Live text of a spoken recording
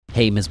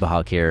Hey, Ms.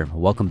 Bahak here.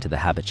 Welcome to the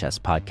Habit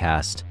Chest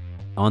podcast.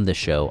 On this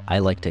show, I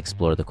like to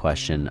explore the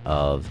question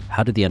of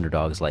how do the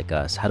underdogs like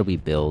us, how do we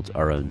build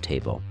our own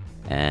table?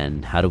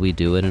 And how do we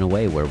do it in a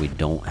way where we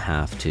don't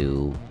have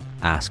to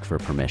ask for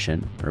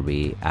permission or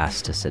be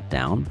asked to sit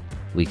down?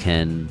 We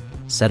can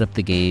set up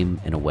the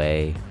game in a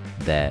way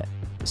that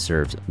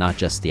serves not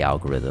just the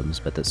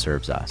algorithms, but that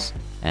serves us.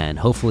 And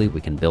hopefully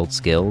we can build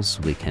skills,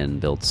 we can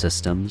build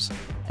systems,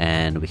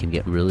 and we can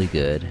get really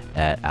good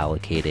at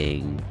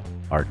allocating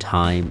our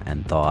time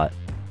and thought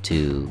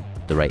to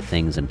the right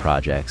things and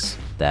projects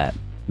that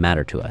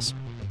matter to us.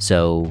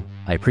 So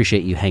I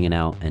appreciate you hanging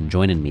out and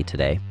joining me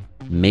today.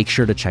 Make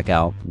sure to check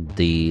out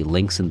the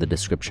links in the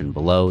description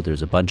below.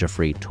 There's a bunch of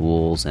free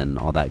tools and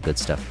all that good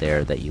stuff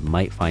there that you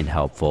might find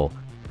helpful.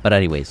 But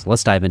anyways,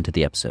 let's dive into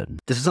the episode.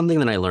 This is something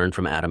that I learned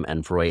from Adam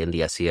Enfroy in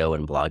the SEO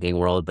and blogging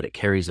world, but it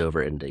carries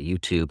over into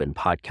YouTube and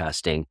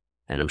podcasting,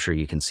 and I'm sure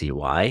you can see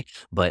why.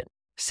 But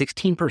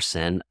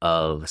 16%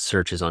 of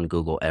searches on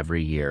Google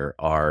every year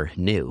are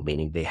new,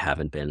 meaning they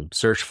haven't been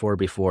searched for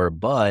before,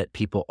 but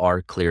people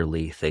are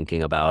clearly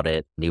thinking about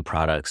it, new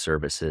products,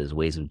 services,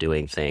 ways of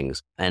doing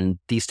things. And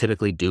these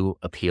typically do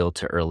appeal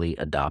to early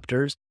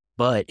adopters.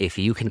 But if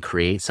you can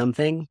create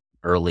something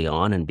early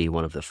on and be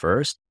one of the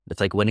first,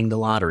 it's like winning the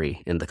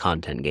lottery in the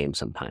content game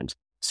sometimes.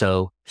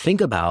 So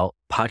think about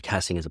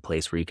podcasting as a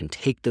place where you can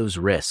take those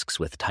risks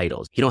with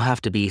titles. You don't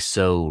have to be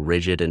so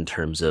rigid in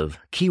terms of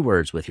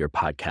keywords with your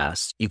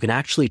podcasts. You can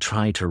actually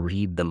try to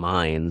read the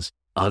minds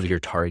of your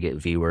target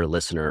viewer,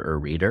 listener, or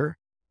reader.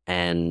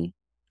 And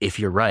if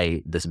you're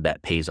right, this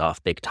bet pays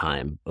off big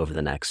time over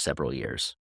the next several years.